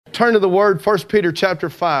turn to the Word, 1 Peter chapter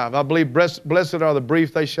 5. I believe, blessed are the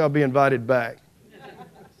brief, they shall be invited back.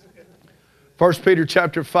 1 Peter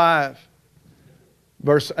chapter 5,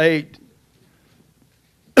 verse 8.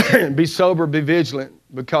 Be sober, be vigilant,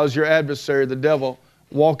 because your adversary, the devil,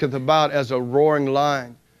 walketh about as a roaring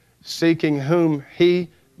lion, seeking whom he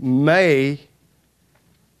may,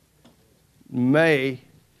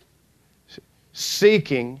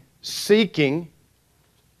 seeking,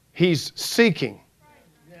 he's seeking.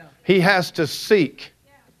 He has to seek.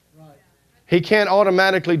 He can't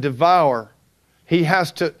automatically devour. He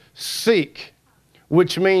has to seek,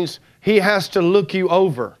 which means he has to look you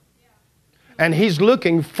over. And he's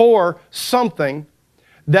looking for something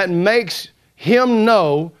that makes him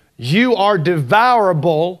know you are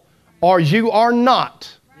devourable or you are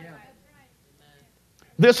not.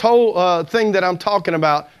 This whole thing that I'm talking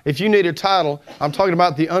about, if you need a title, I'm talking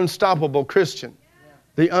about the unstoppable Christian.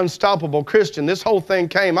 The unstoppable Christian. This whole thing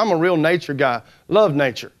came, I'm a real nature guy. Love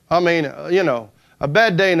nature. I mean, a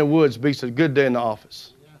bad day in the woods beats a good day in the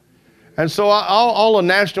office. And so all the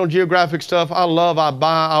National Geographic stuff, I love, I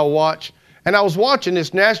buy, I watch. And I was watching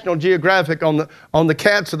this National Geographic on the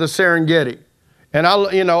cats of the Serengeti. And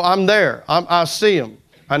I'm there. I see them.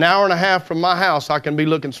 An hour and a half from my house, I can be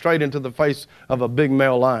looking straight into the face of a big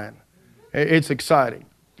male lion. It's exciting.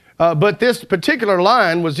 But this particular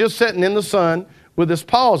lion was just sitting in the sun with his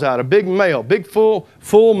paws out, a big male, big full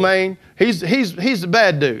mane. He's the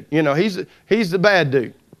bad dude. He's the bad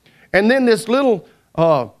dude. And then this little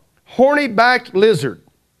horny-backed lizard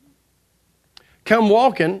come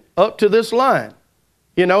walking up to this lion,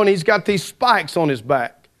 and he's got these spikes on his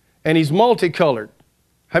back, and he's multicolored.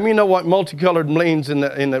 How many of you know what multicolored means in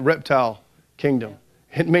the reptile kingdom?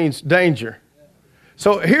 It means danger.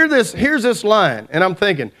 So here's this lion, and I'm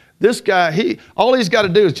thinking, this guy, all he's got to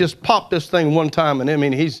do is just pop this thing one time, and I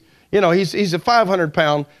mean, he's a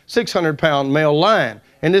 500-pound, 600-pound male lion,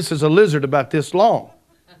 and this is a lizard about this long.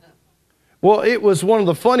 Well, it was one of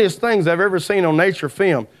the funniest things I've ever seen on nature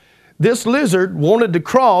film. This lizard wanted to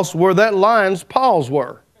cross where that lion's paws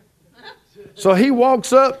were. So he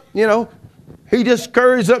walks up, he just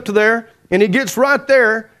scurries up to there, and he gets right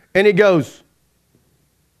there, and he goes.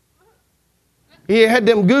 He had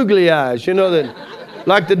them googly eyes,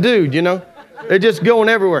 like the dude, They're just going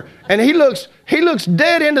everywhere. And he looks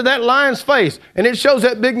dead into that lion's face, and it shows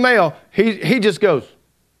that big male. He just goes.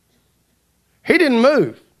 He didn't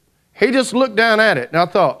move. He just looked down at it, and I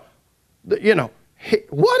thought,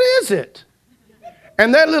 what is it?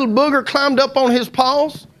 And that little booger climbed up on his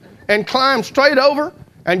paws and climbed straight over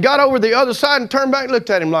and got over the other side and turned back and looked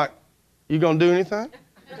at him like, you going to do anything?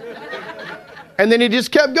 And then he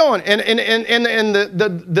just kept going. And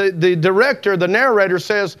the director, the narrator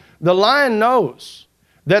says, the lion knows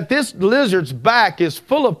that this lizard's back is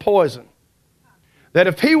full of poison. That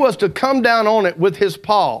if he was to come down on it with his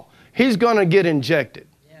paw, he's going to get injected.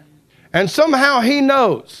 And somehow he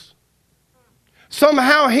knows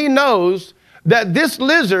that this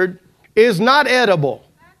lizard is not edible.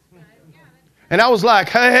 And I was like,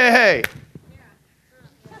 hey.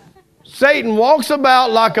 Satan walks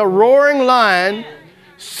about like a roaring lion,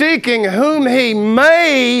 seeking whom he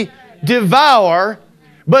may devour,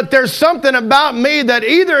 but there's something about me that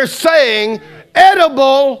either is saying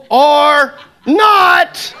edible or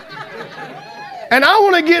not. And I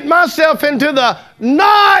want to get myself into the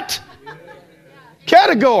not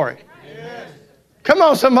category. Come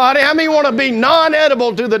on, somebody. How many want to be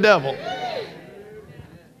non-edible to the devil?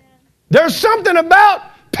 There's something about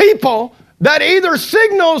people that either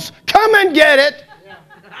signals, come and get it,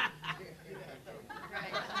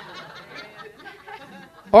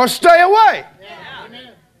 or stay away.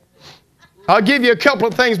 I'll give you a couple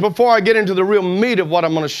of things before I get into the real meat of what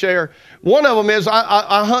I'm going to share. One of them is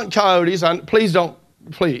I hunt coyotes.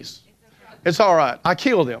 Please. It's all right. I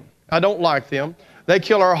kill them. I don't like them. They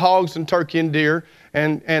kill our hogs and turkey and deer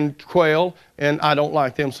and quail, and I don't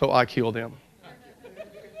like them, so I kill them.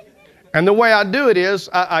 And the way I do it is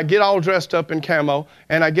I get all dressed up in camo,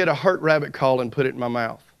 and I get a hurt rabbit call and put it in my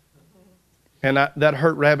mouth. And that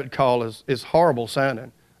hurt rabbit call is horrible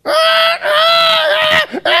sounding.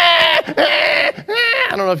 I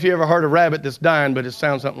don't know if you ever heard a rabbit that's dying, but it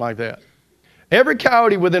sounds something like that. Every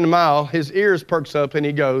coyote within a mile, his ears perks up and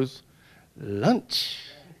he goes, lunch.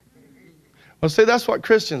 Well, see, that's what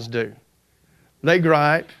Christians do. They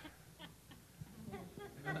gripe.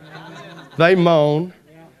 They moan.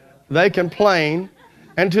 They complain.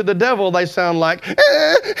 And to the devil, they sound like,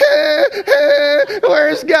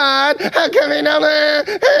 where's God? How come he don't?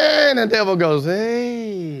 And the devil goes,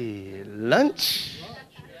 hey, lunch.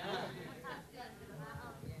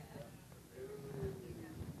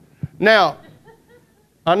 Now,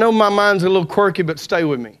 I know my mind's a little quirky, but stay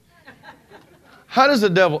with me.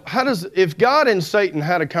 If God and Satan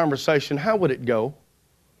had a conversation, how would it go?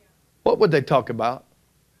 What would they talk about?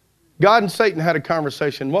 God and Satan had a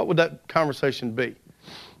conversation. What would that conversation be?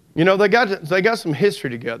 You know, they got some history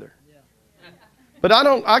together. But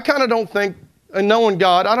I kind of don't think, and knowing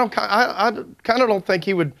God, I kind of don't think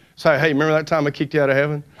he would say, hey, remember that time I kicked you out of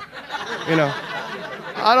heaven? You know,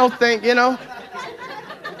 I don't think, you know,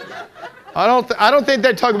 I don't think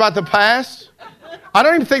they talk about the past. I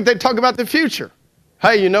don't even think they talk about the future.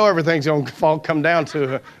 Hey, you know everything's going to come down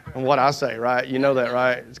to what I say, right? You know that,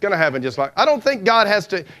 right? It's going to happen just like... I don't think God has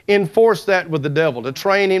to enforce that with the devil, to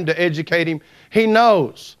train him, to educate him. He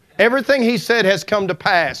knows. Everything he said has come to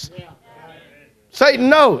pass. Satan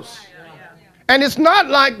knows. And it's not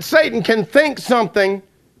like Satan can think something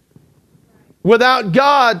without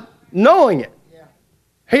God knowing it.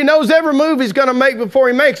 He knows every move he's going to make before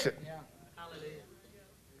he makes it.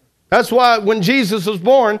 That's why when Jesus was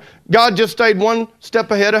born, God just stayed one step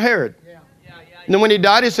ahead of Herod. And then when he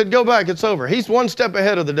died, he said, go back, it's over. He's one step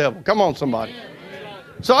ahead of the devil. Come on, somebody.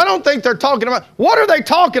 So I don't think they're talking about... What are they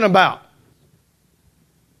talking about?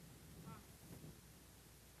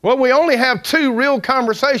 Well, we only have two real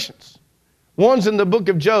conversations. One's in the book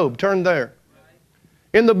of Job. Turn there.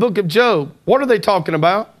 In the book of Job, what are they talking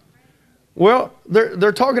about? Well,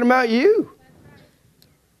 they're talking about you.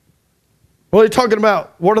 Well, they're talking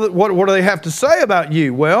about, what do they have to say about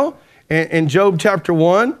you? Well, in Job chapter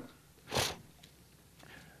 1,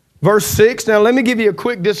 verse 6, now let me give you a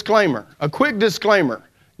quick disclaimer. A quick disclaimer.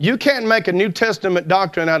 You can't make a New Testament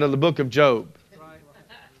doctrine out of the book of Job.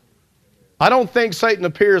 I don't think Satan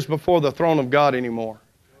appears before the throne of God anymore.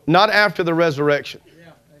 Not after the resurrection.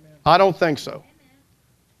 I don't think so.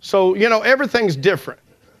 So, you know, everything's different.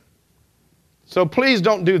 So please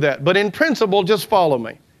don't do that. But in principle, just follow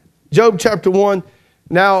me. Job chapter 1,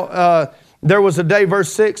 now there was a day,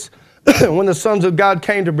 verse 6, when the sons of God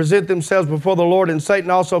came to present themselves before the Lord, and Satan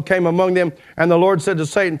also came among them. And the Lord said to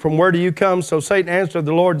Satan, from where do you come? So Satan answered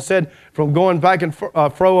the Lord and said, from going back and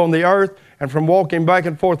fro on the earth, and from walking back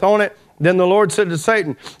and forth on it. Then the Lord said to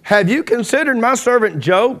Satan, have you considered my servant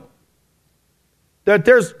Job? That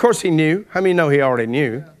there's, of course he knew. How many know he already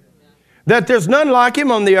knew? That there's none like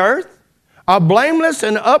him on the earth. A blameless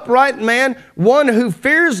and upright man, one who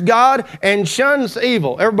fears God and shuns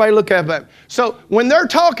evil. Everybody look at that. So when they're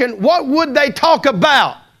talking, what would they talk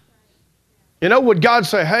about? You know, would God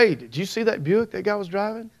say, hey, did you see that Buick that guy was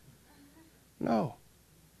driving? No.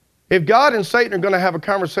 If God and Satan are going to have a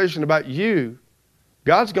conversation about you,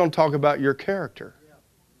 God's going to talk about your character.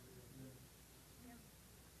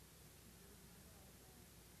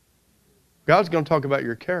 God's going to talk about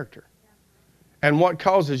your character. And what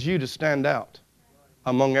causes you to stand out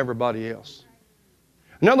among everybody else.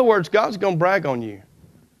 In other words, God's going to brag on you.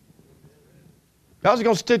 God's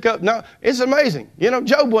going to stick up. Now, it's amazing. You know,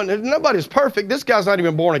 Job wasn't, nobody's perfect. This guy's not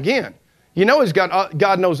even born again. You know,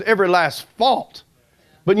 God knows every last fault.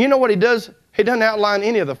 But you know what he does? He doesn't outline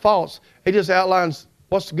any of the faults. He just outlines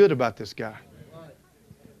what's good about this guy.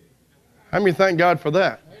 How many thank God for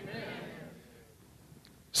that?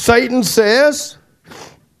 Satan says...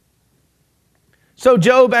 So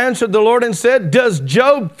Job answered the Lord and said, does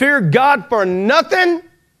Job fear God for nothing?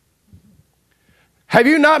 Have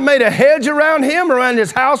you not made a hedge around him, around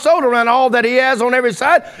his household, around all that he has on every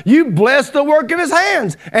side? You bless the work of his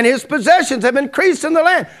hands, and his possessions have increased in the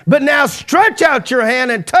land. But now stretch out your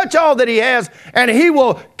hand and touch all that he has, and he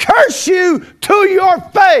will curse you to your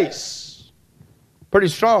face. Pretty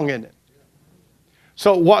strong, isn't it?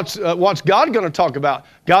 So what's God going to talk about?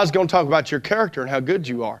 God's going to talk about your character and how good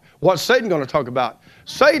you are. What's Satan going to talk about?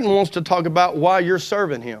 Satan wants to talk about why you're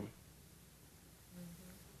serving him.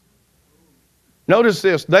 Notice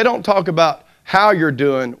this. They don't talk about how you're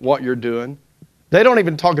doing what you're doing. They don't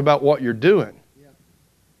even talk about what you're doing.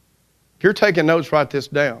 If you're taking notes, write this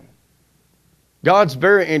down. God's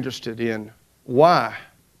very interested in why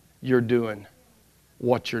you're doing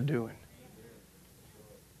what you're doing.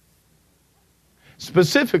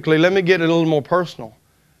 Specifically, let me get a little more personal.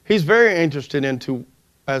 He's very interested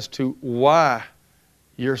as to why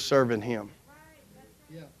you're serving him.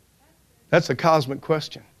 That's a cosmic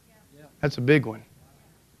question. That's a big one.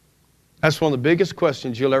 That's one of the biggest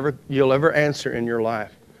questions you'll ever answer in your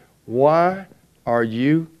life. Why are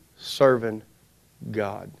you serving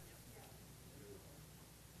God?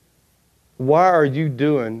 Why are you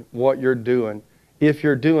doing what you're doing? If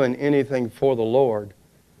you're doing anything for the Lord,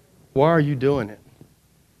 why are you doing it?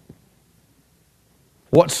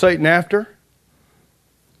 What's Satan after?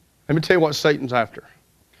 Let me tell you what Satan's after.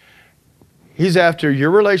 He's after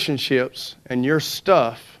your relationships and your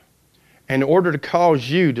stuff in order to cause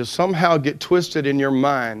you to somehow get twisted in your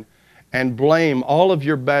mind and blame all of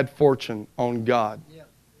your bad fortune on God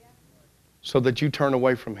so that you turn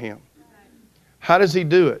away from Him. How does He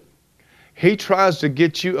do it? He tries to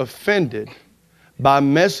get you offended by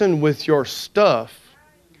messing with your stuff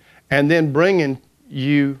and then bringing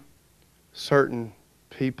you certain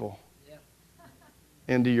people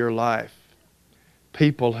into your life.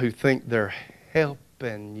 People who think they're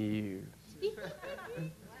helping you.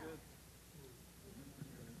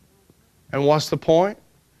 And what's the point?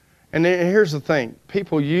 And then here's the thing.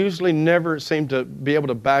 People usually never seem to be able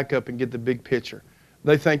to back up and get the big picture.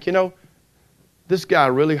 They think, you know, this guy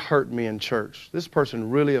really hurt me in church. This person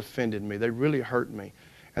really offended me. They really hurt me.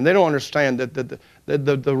 And they don't understand that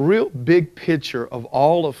the real big picture of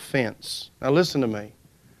all offense. Now listen to me.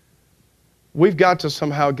 We've got to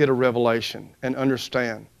somehow get a revelation and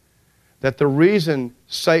understand that the reason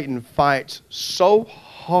Satan fights so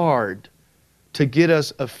hard to get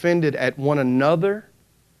us offended at one another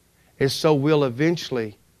is so we'll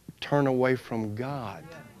eventually turn away from God.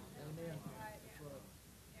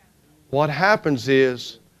 What happens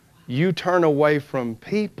is you turn away from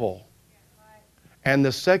people, and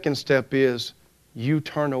the second step is you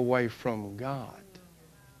turn away from God.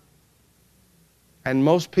 And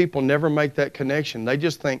most people never make that connection. They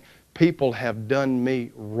just think people have done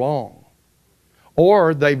me wrong.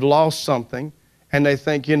 Or they've lost something, and they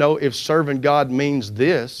think, you know, if serving God means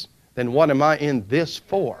this, then what am I in this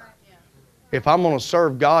for? If I'm going to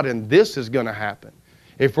serve God and this is going to happen,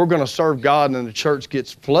 if we're going to serve God and the church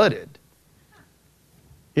gets flooded,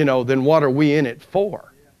 you know, then what are we in it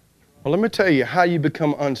for? Well, let me tell you how you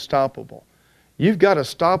become unstoppable. You've got to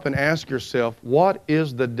stop and ask yourself, what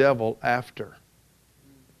is the devil after?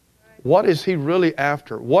 What is he really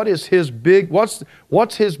after? What is his big,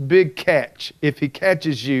 what's his big catch if he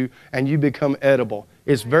catches you and you become edible?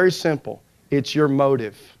 It's very simple. It's your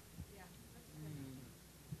motive.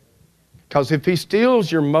 Because if he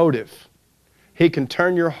steals your motive, he can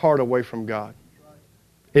turn your heart away from God.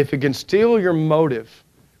 If he can steal your motive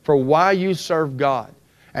for why you serve God,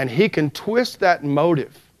 and he can twist that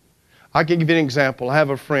motive. I can give you an example. I have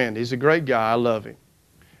a friend. He's a great guy. I love him.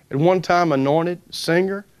 At one time, anointed,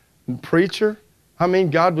 singer, preacher. I mean,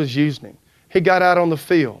 God was using him. He got out on the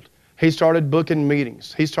field. He started booking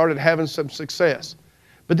meetings. He started having some success.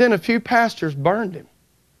 But then a few pastors burned him.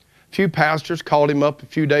 A few pastors called him up a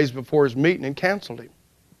few days before his meeting and canceled him.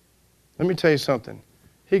 Let me tell you something.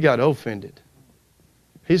 He got offended.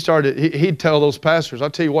 He'd tell those pastors, I'll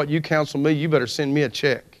tell you what, you counsel me, you better send me a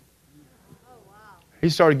check. Oh, wow. He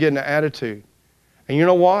started getting an attitude. And you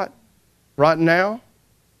know what? Right now,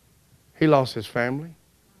 he lost his family.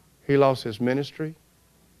 He lost his ministry.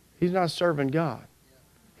 He's not serving God.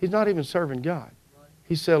 He's not even serving God.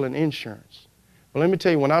 He's selling insurance. Well, let me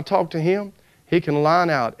tell you, when I talk to him, he can line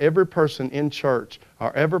out every person in church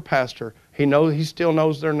or every pastor. He still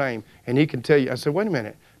knows their name. And he can tell you, I said, wait a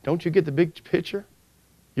minute, don't you get the big picture?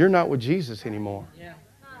 You're not with Jesus anymore.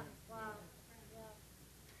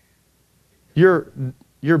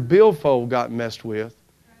 Your billfold got messed with,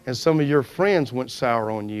 and some of your friends went sour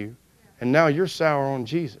on you, and now you're sour on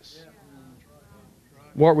Jesus.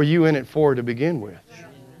 What were you in it for to begin with?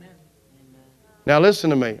 Now listen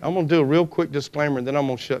to me. I'm going to do a real quick disclaimer, and then I'm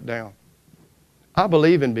going to shut down. I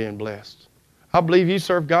believe in being blessed. I believe you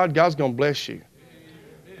serve God, God's going to bless you.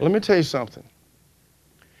 But let me tell you something.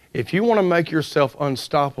 If you want to make yourself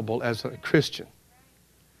unstoppable as a Christian,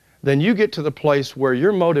 then you get to the place where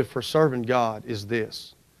your motive for serving God is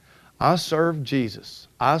this. I serve Jesus.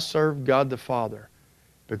 I serve God the Father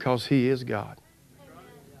because He is God.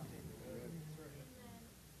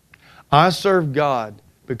 I serve God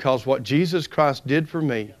because what Jesus Christ did for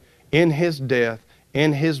me in His death,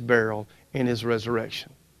 in His burial, in His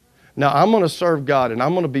resurrection. Now, I'm going to serve God and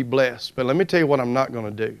I'm going to be blessed, but let me tell you what I'm not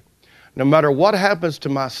going to do. No matter what happens to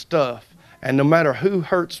my stuff and no matter who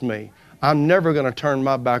hurts me, I'm never going to turn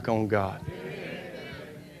my back on God.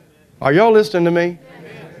 Are y'all listening to me?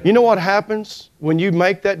 You know what happens when you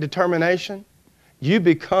make that determination? You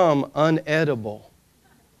become unedible.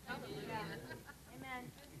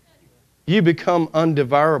 You become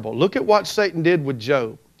undevourable. Look at what Satan did with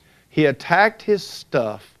Job. He attacked his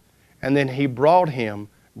stuff and then he brought him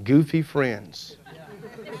goofy friends.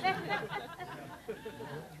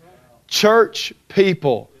 Church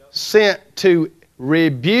people sent to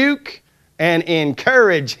rebuke and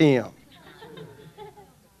encourage him.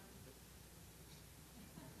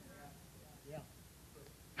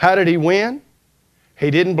 How did he win?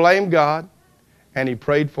 He didn't blame God, and he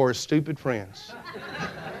prayed for his stupid friends.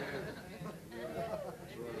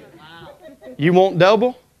 You want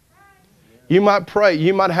double? You might pray.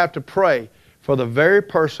 You might have to pray for the very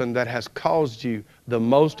person that has caused you the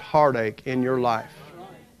most heartache in your life.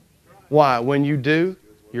 Why? When you do,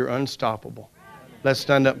 you're unstoppable. Let's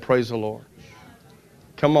stand up and praise the Lord.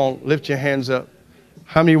 Come on, lift your hands up.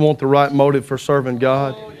 How many want the right motive for serving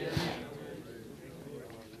God?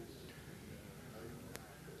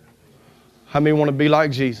 How many want to be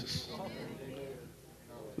like Jesus?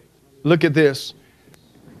 Look at this.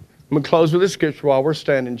 I'm going to close with this scripture while we're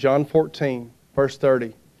standing. John 14, verse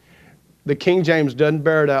 30. The King James doesn't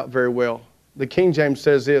bear it out very well. The King James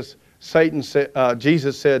says this.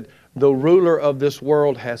 Jesus said, the ruler of this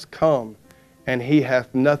world has come, and he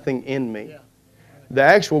hath nothing in me. The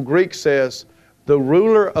actual Greek says, the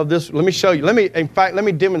ruler of this, let me show you. Let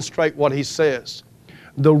me demonstrate what he says.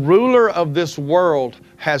 The ruler of this world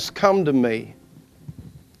has come to me,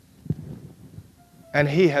 and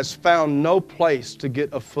he has found no place to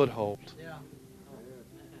get a foothold.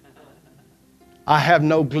 I have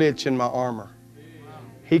no glitch in my armor.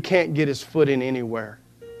 He can't get his foot in anywhere.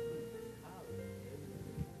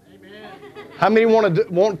 How many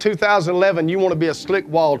want 2011? You want to be a slick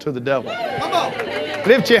wall to the devil? Come on.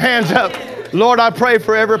 Lift your hands up. Lord, I pray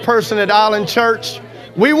for every person at Island Church.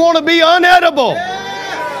 We want to be unedible.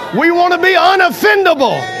 We want to be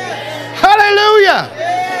unoffendable. Hallelujah.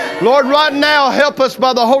 Lord, right now, help us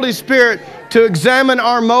by the Holy Spirit to examine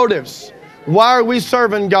our motives. Why are we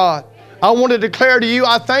serving God? I want to declare to you,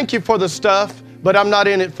 I thank you for the stuff, but I'm not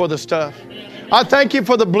in it for the stuff. I thank you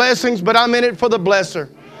for the blessings, but I'm in it for the blesser.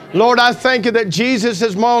 Lord, I thank you that Jesus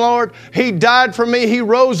is my Lord. He died for me. He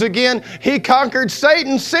rose again. He conquered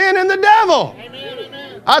Satan, sin, and the devil.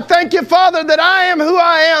 Amen. I thank you, Father, that I am who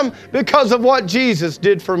I am because of what Jesus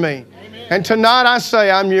did for me. Amen. And tonight I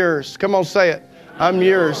say, I'm yours. Come on, say it. I'm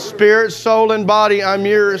yours. Spirit, soul, and body, I'm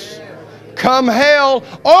yours. Come hell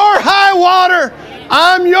or high water,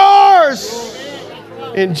 I'm yours.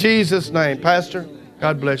 In Jesus' name. Pastor,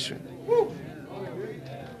 God bless you.